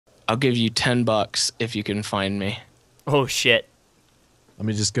I'll give you $10 if you can find me. Oh shit. Let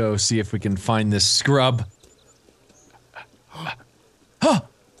me just go see if we can find this scrub. Huh!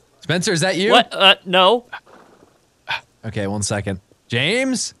 Spencer, is that you? What? No. Okay, 1 second.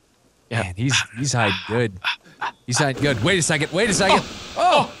 James? Yeah. Man, he's hiding good. He's hiding good. Wait a second. Wait a second.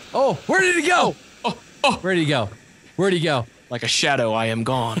 Oh! Where did he go? Where did he go? Where'd he go? Like a shadow, I am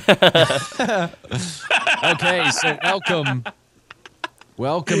gone. Okay, so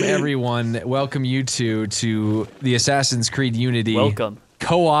welcome everyone. Welcome you two to the Assassin's Creed Unity. Welcome.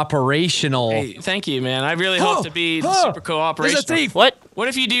 Cooperational. Hey, thank you, man. I really hope to be super cooperational. There's a thief. What? What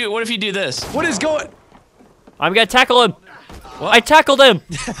if you do this? What is going? I'm gonna tackle him. What? I tackled him.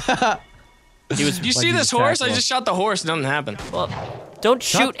 Do you see this horse? I just shot the horse. Nothing happened. Well, don't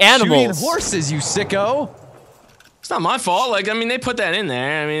shoot Stop animals. Shooting horses, you sicko. It's not my fault. Like, I mean, they put that in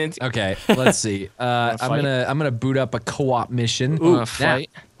there. I mean, it's Okay, let's see. I'm gonna boot up a co-op mission. Ooh, fight.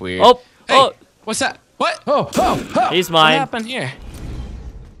 Weird. Oh, Hey, oh, what's that? What? he's What mine. happened here?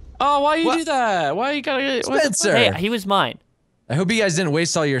 Oh, why you do that? Why you gotta? Spencer. Hey, he was mine. I hope you guys didn't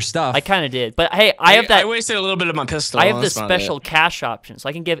waste all your stuff. I kind of did, but hey, I have that. I wasted a little bit of my pistol. I have the that's about special it. cash option, so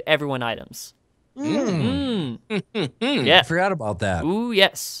I can give everyone items. I Yeah. forgot about that. Ooh,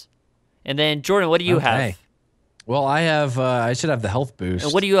 yes. And then Jordan, what do you have? Well, I have. I should have the health boost.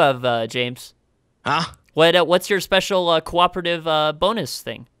 And what do you have, James? Huh? What's your special cooperative bonus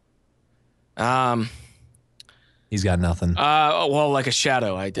thing? He's got nothing. Well, like a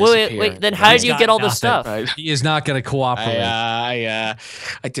shadow, I disappear. Wait. Then how did you get all the stuff? Right. He is not going to cooperate. I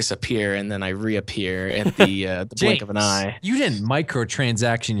disappear and then I reappear at the blink of an eye. You didn't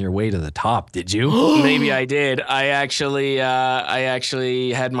microtransaction your way to the top, did you? Maybe I did. I actually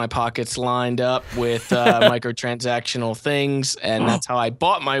had my pockets lined up with microtransactional things, and that's how I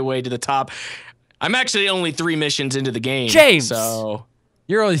bought my way to the top. I'm actually only 3 missions into the game, James! So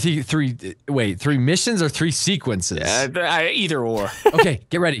You're only three missions or 3 sequences? either or. Okay,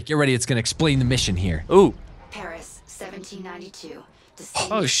 get ready. It's going to explain the mission here. Ooh. Paris, 1792.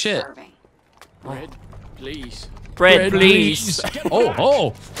 Oh, shit. Serving. Bread, please. Bread, please.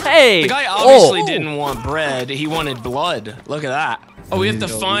 Oh. Hey. The guy obviously didn't want bread. He wanted blood. Look at that. Oh, we have to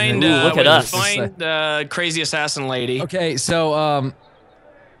find. look at us. Find the crazy assassin lady. Okay, so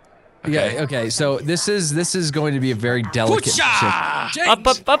Yeah. Okay. So this is going to be a very delicate mission. James,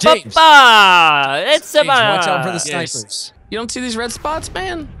 It's watch out for the snipers. You don't see these red spots,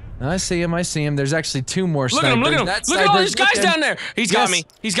 man? I see him. There's actually 2 more Look at snipers. him! Look at him! That Look at all sniper's these guys looking. down there! He's got me!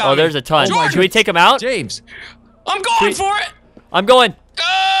 He's got me! Oh, there's a ton. Jordan! Should we take him out? James. I'm going for it! I'm going.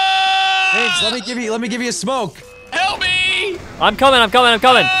 James, let me give you a smoke. Help me! I'm coming.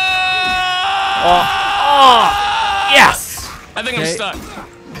 Yes. I think I'm stuck.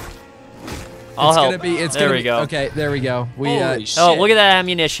 I'll help. There we go. Okay, there we go. Holy shit. Oh, look at that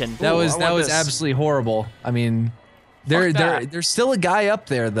ammunition. That was I want this. absolutely horrible. I mean, there's still a guy up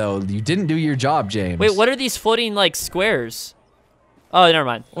there though. You didn't do your job, James. Wait, what are these floating like squares? Oh, never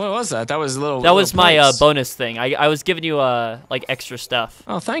mind. What was that? That was That was my bonus thing. I was giving you like extra stuff.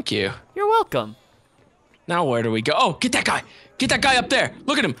 Oh, thank you. You're welcome. Now where do we go? Oh, get that guy! Get that guy up there!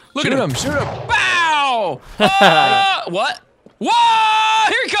 Look at him! Look at him! Shoot him! Bow! What? Whoa!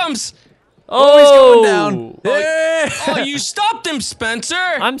 Here he comes! Oh, he's going down. Hey! Oh, you stopped him, Spencer!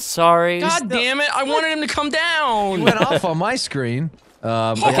 I'm sorry. God damn it! I wanted him to come down. He went off on my screen.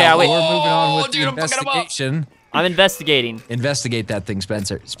 Okay, yeah, wait. We're moving on with Dude, the I'm fucking him up. investigation. I'm investigating. Investigate that thing,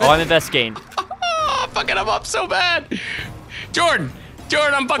 Spencer. Oh, I'm investigating. Oh, I'm fucking him up so bad. Jordan,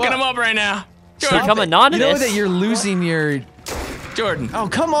 I'm fucking him up right now. Jordan, Become anonymous. You know that you're losing your... Jordan. Oh,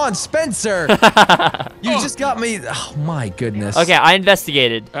 come on, Spencer! You just got me... Oh, my goodness. Okay, I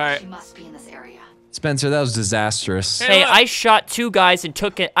investigated. All right. You must be in this area. Spencer, that was disastrous. Hey, Hey, look. I shot 2 guys and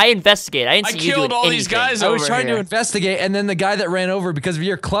took it. I investigated. I didn't I see you killed doing all anything. these guys I was over trying here. to investigate, and then the guy that ran over because of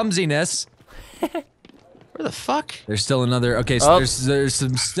your clumsiness... Where the fuck? There's still another... Okay, so Oh. there's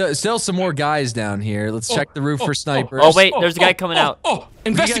still some more guys down here. Let's check the roof for snipers. Oh, wait, there's a guy coming out. Oh,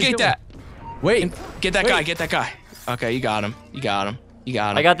 investigate doing? that. Wait. Get that Wait. guy. Get that guy. Okay, you got him. You got him.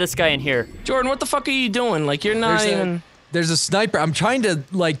 I got this guy in here. Jordan, what the fuck are you doing? Like, you're not even... There's a sniper. I'm trying to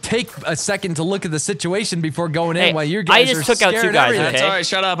like take a second to look at the situation before going in Hey, while you I guys just are took out 2 scared guys, everything. okay? That's all right.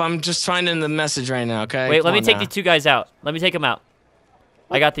 Shut up. I'm just finding the message right now, okay? Wait, Come let me on take now. these 2 guys out. Let me take them out.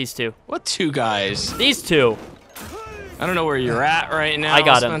 I got these 2. What 2 guys? These 2. I don't know where you're at right now. I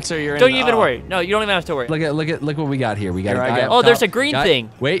got him. Spencer, you're Don't in you even worry. No, you don't even have to worry. Look what we got here. We got Here, a I guy got- up Oh, there's top. a green Guy- thing.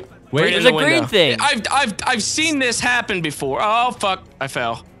 Wait. Right There's in a the green window. thing. I've seen this happen before. Oh fuck! I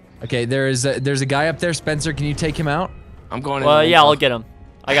fell. Okay, there's a guy up there. Spencer, can you take him out? I'm going. In Well, the yeah, window. I'll get him.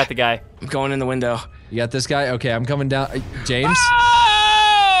 I got the guy. I'm going in the window. You got this guy? Okay, I'm coming down. James?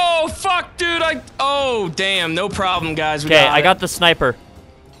 Oh Oh, damn. No problem, guys. Okay, I got the sniper.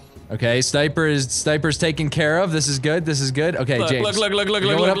 Okay, sniper's taken care of. This is good. This is good. Okay, Look, James. look, We're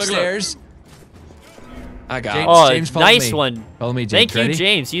going look. upstairs. I got James, it. Oh, James, follow nice me. one. Follow me, James. Thank you, Ready?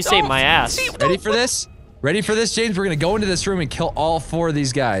 James. You saved my ass. Ready for this? Ready for this, James? We're gonna go into this room and kill all 4 of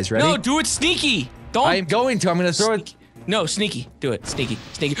these guys. Ready? No, do it sneaky. Don't. I'm going to. I'm gonna throw it. No, sneaky. Do it. Sneaky.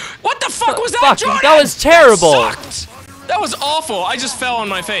 What the fuck was that, Fuck, Jordan? that was terrible. That sucked. That was awful. I just fell on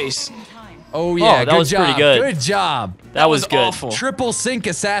my face. Oh yeah, that good was job. pretty good. Good job. That was good. awful. Triple sync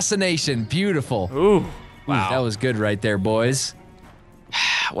assassination. Beautiful. Ooh. Wow. That was good right there, boys.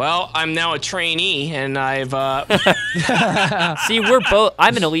 Well, I'm now a trainee, and I've. See, we're both.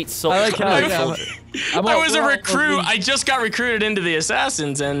 I'm an elite soldier. I like how I was a recruit. I just got recruited into the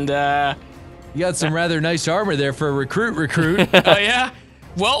assassins, and. You got some rather nice armor there for a recruit. Oh yeah.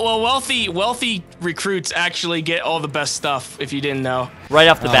 Well, wealthy recruits actually get all the best stuff. If you didn't know. Right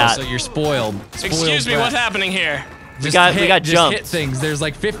off the bat. So you're spoiled. Excuse me, what's happening here? we got Just jumped. hit things. There's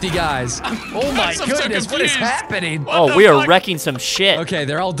like 50 guys. Oh my I'm so goodness, what is confused. happening? What Oh, the we are fuck? wrecking some shit. Okay,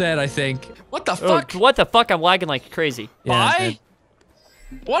 they're all dead, I think. What the Oh, fuck? what the fuck? I'm lagging like crazy. Why?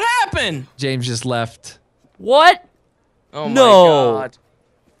 What happened? James just left. What? Oh No. my god.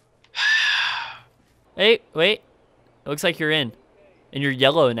 Hey, wait. It looks like you're in. And you're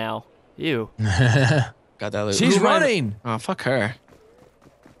yellow now. Ew. Got that. She's Who ran- running. Oh fuck her.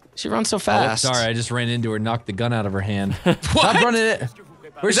 She runs so Oh, fast. sorry, I just ran into her, knocked the gun out of her hand. What? Stop running it.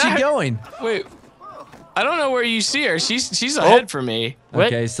 Where's Is she that- going? Wait. I don't know where you see her. She's ahead for me. What?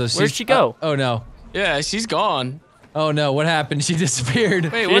 Okay, so she's, Where'd she go? oh no. Yeah, she's gone. Oh no, what happened? She disappeared.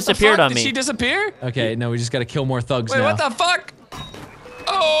 Wait, She what disappeared the fuck? on me. Did she disappear? Okay, no, we just gotta kill more thugs Wait, now. what the fuck?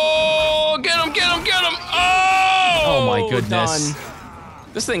 Oh, get him, get him, get him! Oh! Oh my goodness. Done.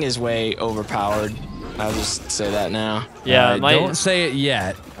 This thing is way overpowered. I'll just say that now. Yeah, my. Don't say it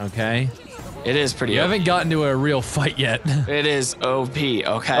yet, okay? It is pretty. You haven't gotten to a real fight yet. It is OP. Okay.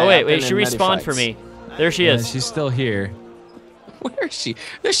 Oh wait, I've wait. been She in many respawned for fights. me. There she Yeah, is. she's still here. Where is she?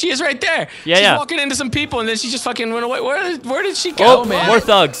 There she is, right there. Yeah, She's yeah. walking into some people, and then she just fucking went away. Where did she go? Oh, man. more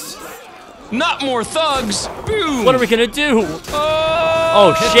thugs. Not more thugs. Boom. What are we gonna do? Oh,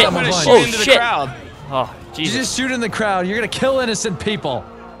 Oh, shit. I'm gonna Oh, shoot into shit. the crowd. Oh, You Jesus. just shoot in the crowd. You're gonna kill innocent people.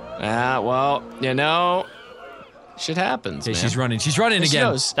 Well, you know, shit happens. Okay, man. she's running. She's running There she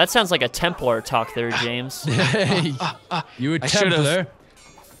again. goes. That sounds like a Templar talk there, James. Hey, you a I should've- Templar?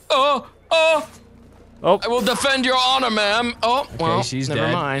 Oh, Oh, I will defend your honor, ma'am. Oh, well, she's never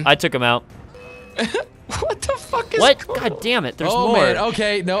dead. mind. I took him out. What the fuck is What? going God damn it. There's Oh more. man.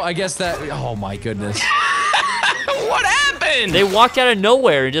 Okay. No, I guess that. Oh my goodness. What happened? They walked out of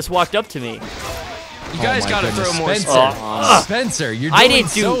nowhere and just walked up to me. You guys Oh my gotta goodness. throw more Spencer. spawns. Spencer, you're I doing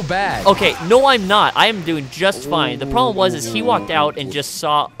didn't do so bad. Okay, no, I'm not. I am doing just fine. The problem was is he walked out and just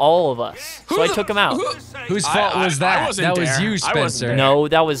saw all of us, so I took him out. Whose fault I- was I that? wasn't That was there. you, I wasn't Spencer. there. No,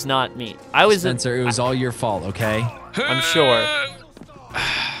 that was not me. I was. Spencer, it was all your fault. Okay. I'm sure.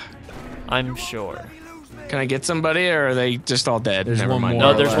 I'm sure. Can I get somebody, or are they just all dead? There's Never one mind.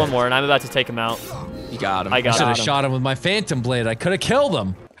 more. No, there's one more, and I'm about to take him out. You got him. I got I should him. have shot him with my phantom blade. I could have killed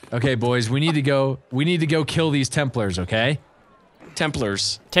him. Okay, boys, we need to go. We need to go kill these Templars. Okay.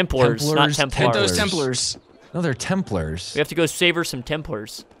 Templars. Templars, not Templars, Templars. Get those Templars. No, they're Templars. We have to go savor some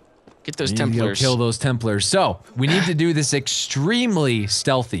Templars. Get those We need to go Templars. kill those Templars. So we need to do this extremely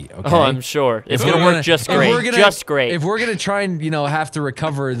stealthy. Okay. Oh, I'm sure. It's If gonna we're work just if great. we're gonna- Just great. If we're gonna try and have to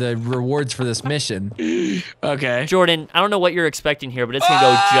recover the rewards for this mission, Okay. Jordan, I don't know what you're expecting here, but it's gonna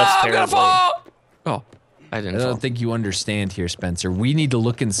go just I'm gonna terribly. fall. Oh, I I didn't fall. don't think you understand here, Spencer. We need to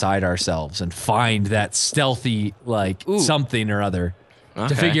look inside ourselves and find that stealthy Ooh. something or other to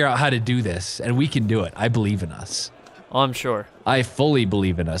Okay. figure out how to do this, and we can do it. I believe in us. Oh, I'm sure. I fully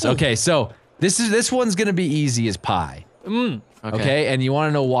believe in us. Okay, so this one's gonna be easy as pie. Okay, and you want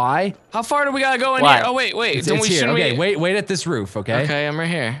to know why? How far do we gotta go in Why? here? Oh wait, wait. It's Don't we? here. Shouldn't Okay, we? wait at this roof. Okay. Okay, I'm right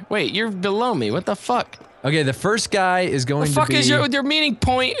here. Wait, you're below me. What the fuck? Okay, the first guy is going The fuck to be. is your meeting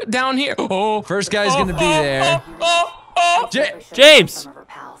point down here? Oh. First guy's gonna be there. James!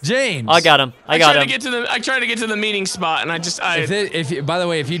 James. I got him. I got him. I tried to get to the meeting spot, and By the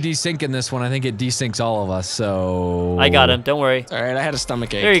way, if you desync in this one, I think it desyncs all of us. So. I got him. Don't worry. all right. I had a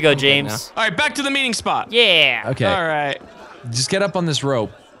stomach ache. There you go, I'm good James. now. All right, back to the meeting spot. Yeah. Okay. All right. Just get up on this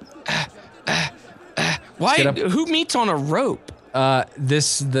rope. Why? get up. Who meets on a rope?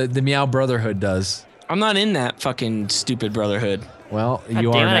 The Meow Brotherhood does. I'm not in that fucking stupid brotherhood. Well, God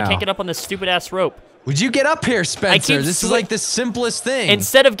you damn are it! now. I can't get up on this stupid ass rope. Would you get up here, Spencer? keep This is like the simplest thing.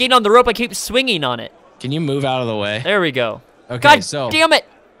 Instead of getting on the rope, I keep swinging on it. Can you move out of the way? There we go. Okay, God so damn it!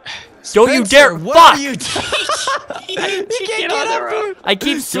 Don't you Spencer, dare! what Fuck! are you doing? You can't get get on the up rope. I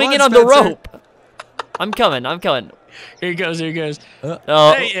keep Come swinging on, on the Spencer. rope. I'm coming. I'm coming. Here he goes. Here he goes. Oh,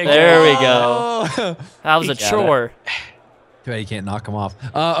 There you there we go. go. That was a got it. chore. Too bad you can't knock him off.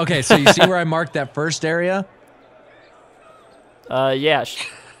 Okay, so you see where I marked that first area? Yeah. What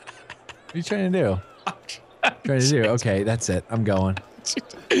are you trying to do? Okay, that's it. I'm going.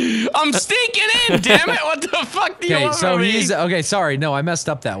 I'm sneaking in, damn it! What the fuck do you Okay, want so from me? he's okay. Sorry, no, I messed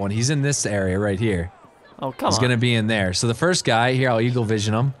up that one. He's in this area right here. Oh, come He's on. gonna be in there. So the first guy here, I'll eagle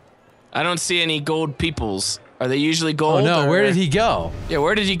vision him. I don't see any gold peoples. Are they usually Oh gold? no, or- where did he go? Yeah,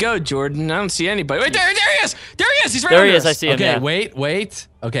 where did he go, Jordan? I don't see anybody. Wait, there he is! There he is! He's right There he under is. I us. see him. Okay, Yeah. wait.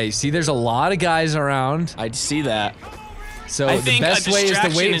 Okay, see, there's a lot of guys around. I see that. So I the think a best way is to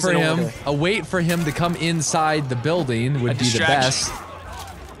distraction wait is for in him. order. Wait for him to come inside the building would A be the distraction.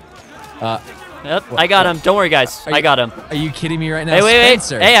 best. Yep. I got him. Don't worry, guys. I got him. Are you kidding me right now, Hey, wait.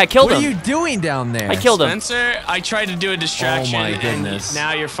 Spencer? Hey, I killed what him. What are you doing down there? I killed him. Spencer, I tried to do a distraction. Oh my and goodness.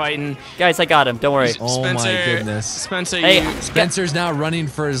 now you're fighting. Guys, I got him. Don't worry. Oh my Spencer, goodness. Spencer, Hey, you. Spencer's now running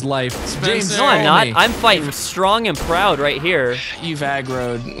for his life. James, No, I'm follow not. me. I'm fighting strong and proud right here. You've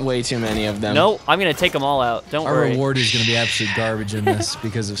aggroed way too many of them. No, I'm gonna take them all out. Don't Our worry. reward is going to be absolute garbage in this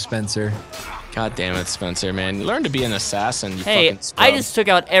because of Spencer. God damn it, Spencer, man. Learn to be an assassin, you Hey, fucking scrub. I just took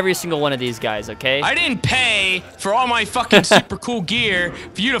out every single one of these guys. Okay. I didn't pay for all my fucking super cool gear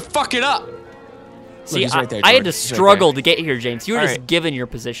for you to fuck it up. See, he's right there, I had Jordan. to He's right struggle to get here, James. You were All just right. given your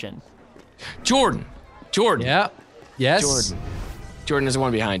position. Jordan. Yeah. Yes. Jordan, there's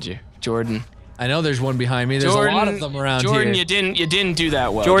one behind you. Jordan. I know there's one behind me. There's Jordan, a lot of them around Jordan, here. you didn't do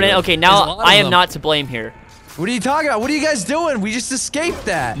that well. Jordan, okay, There's a now lot of I am them. not to blame here. What are you talking about? What are you guys doing? We just escaped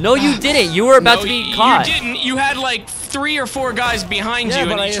that. No, you didn't. You were about No, to be you caught. didn't. You had like 3 or 4 guys behind Yeah, you,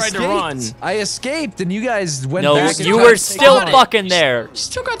 but and I you tried escaped. to run. I escaped, and you guys went No, back. and you tried were to take still on it. fucking there. You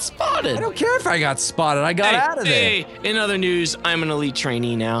still got spotted. I don't care if I got spotted. I got out of there. Hey, in other news, I'm an elite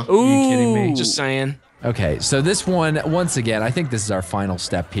trainee now. Ooh. you kidding me? Just saying. Okay, so this one, once again, I think this is our final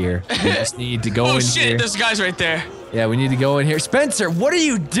step here. We just need to go Oh in shit, here. this guy's right there. Yeah, we need to go in here. Spencer, what are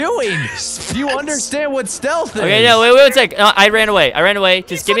you doing? Do you understand what stealth is? Okay, no, wait one sec. No, I ran away.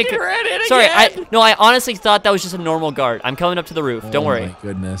 Just give me. fucking ran in Sorry, again. I honestly thought that was just a normal guard. I'm coming up to the roof. Don't Oh worry. my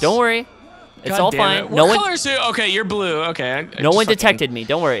goodness. Don't worry. It's God all damn fine. it. No What one, colors are- Okay, you're blue. Okay. I no just one fucking- detected me.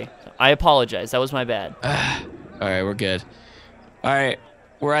 Don't worry. I apologize. That was my bad. All right, we're good. All right,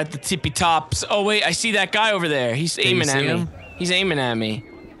 we're at the tippy tops. Oh wait, I see that guy over there. He's aiming see at me. him? He's aiming at me.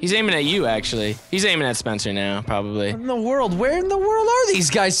 He's aiming at you, actually. He's aiming at Spencer now, probably. What in the world? Where in the world are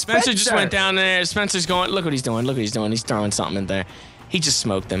these guys? Spencer just went down there. Spencer's going. Look what he's doing. Look what he's doing. He's throwing something in there. He just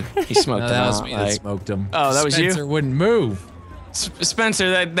smoked him. He smoked No, him that was out, me that like- smoked him. Oh, that was you? Spencer wouldn't move.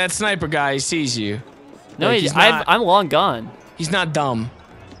 Spencer, that sniper guy, he sees you. No, Like, I'm long gone. He's not dumb.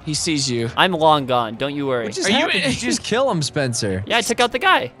 He sees you. I'm long gone. Don't you worry. What just Are you- happened? Did you just kill him, Spencer? Yeah, I took out the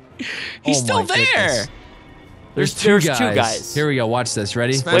guy. He's Oh still my there. goodness. There's two two guys. Here we go. Watch this.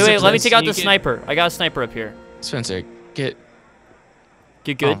 Ready? Spencer, Wait, let me please, take out can the you get- sniper. I got a sniper up here. Spencer, get.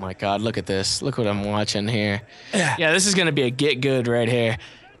 Get good. Oh my God! Look at this. Look what I'm watching here. Yeah, this is gonna be a get good right here.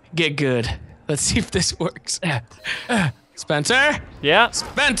 Get good. Let's see if this works. Spencer. Yeah,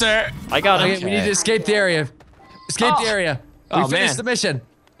 Spencer. I got him. Okay, we need to escape the area. Escape the area. We Oh, finished man. the mission.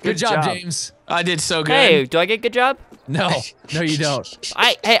 Good job, job. James. I did so good. Hey, do I get good job? No, no, you don't.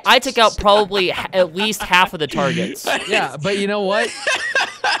 I took out probably at least half of the targets. Yeah, but you know what?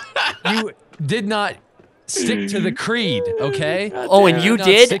 You did not stick to the creed, okay? Oh, and you Not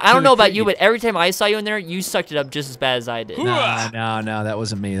did? stick I to don't the know about you, creed. but every time I saw you in there, you sucked it up just as bad as I did. Ooh. No, that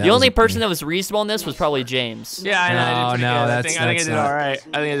wasn't me. That The only wasn't person me. that was reasonable in this was probably James. Yeah, I know. I did pretty No, good. that's- I think I that's did not- all right.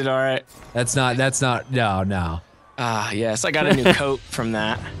 I think I did all right. That's not. No. Ah, yes. I got a new coat from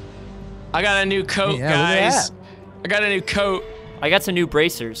that. I got a new coat, Yeah, look at guys. that. I got a new coat. I got some new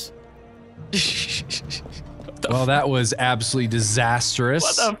bracers. Well, that was absolutely disastrous.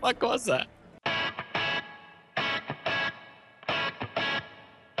 What the fuck was that?